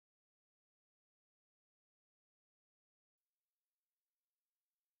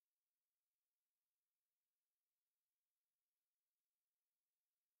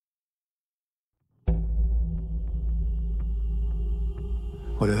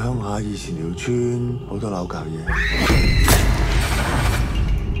我哋鄉下以前條村好多扭教嘢。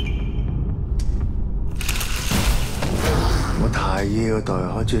我太爺嗰代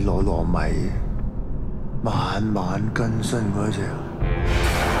開始攞糯米，晚晚更新嗰隻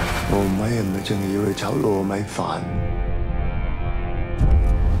糯米，唔係淨係要去炒糯米飯。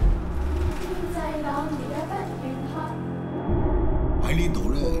喺呢度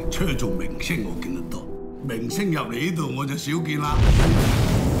咧，出去做明星我見得多，明星入嚟呢度我就少見啦。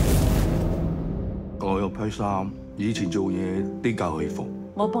改咗批衫，以前做嘢啲舊戲服。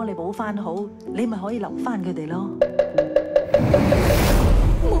我幫你補翻好，你咪可以留翻佢哋咯。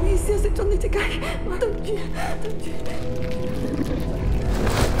唔好意思啊，食咗你隻雞，對唔住，對唔住。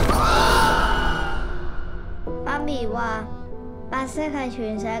媽咪話白色係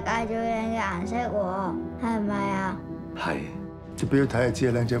全世界最靚嘅顏色喎，係咪啊？係，隻表睇就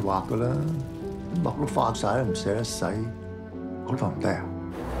知係靚仔畫噶啦，墨都化晒都唔捨得洗，我都放唔低啊！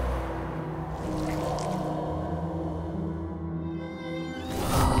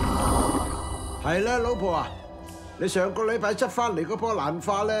係啦，老婆啊，你上個禮拜執翻嚟嗰棵蘭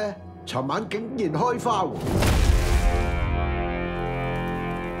花咧，尋晚竟然開花喎！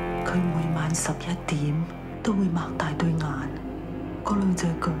佢每晚11點都會擘大對眼，嗰兩隻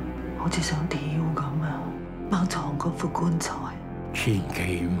腳好似想跳咁啊！掹床嗰副棺材，千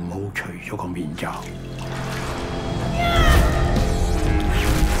祈唔好除咗個面罩。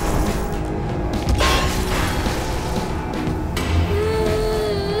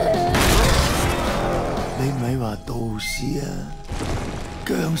你咪話道士啊，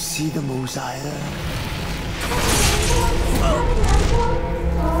僵屍都冇晒啦！